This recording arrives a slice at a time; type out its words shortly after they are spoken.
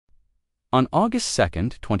On August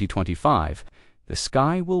 2nd, 2025, the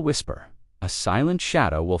sky will whisper. A silent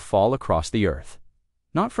shadow will fall across the Earth.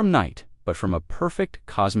 Not from night, but from a perfect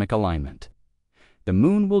cosmic alignment. The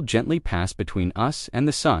moon will gently pass between us and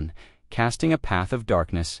the sun, casting a path of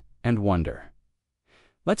darkness and wonder.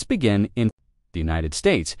 Let's begin in the United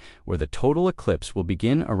States, where the total eclipse will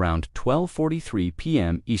begin around 12:43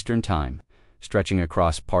 p.m. Eastern Time, stretching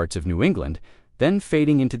across parts of New England, then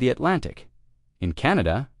fading into the Atlantic. In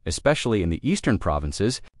Canada, especially in the eastern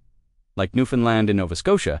provinces, like Newfoundland and Nova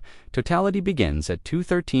Scotia, totality begins at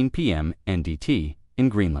 2:13 p.m. NDT in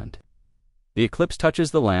Greenland. The eclipse touches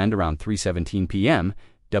the land around 3:17 p.m.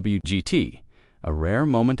 WGT, a rare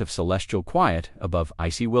moment of celestial quiet above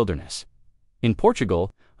icy wilderness. In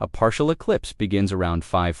Portugal, a partial eclipse begins around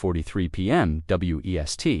 5:43 p.m.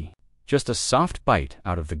 WEST, just a soft bite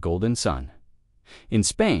out of the golden sun. In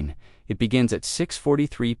Spain, it begins at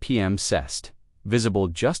 6:43 p.m. CEST, visible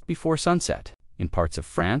just before sunset in parts of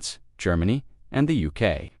France, Germany, and the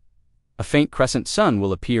UK. A faint crescent sun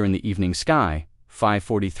will appear in the evening sky,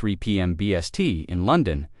 5:43 p.m. BST in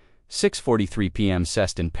London, 6:43 p.m.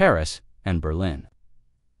 CEST in Paris and Berlin.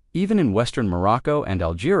 Even in western Morocco and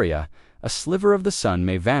Algeria, a sliver of the sun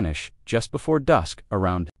may vanish just before dusk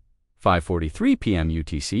around 5:43 p.m.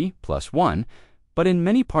 UTC +1, but in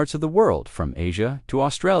many parts of the world from Asia to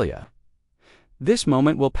Australia. This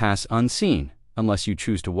moment will pass unseen unless you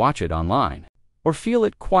choose to watch it online or feel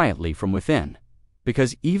it quietly from within,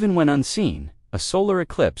 because even when unseen, a solar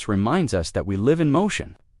eclipse reminds us that we live in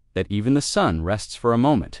motion, that even the sun rests for a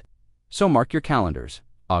moment. So mark your calendars,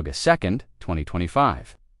 August 2nd,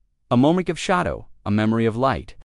 2025. A moment of shadow, a memory of light.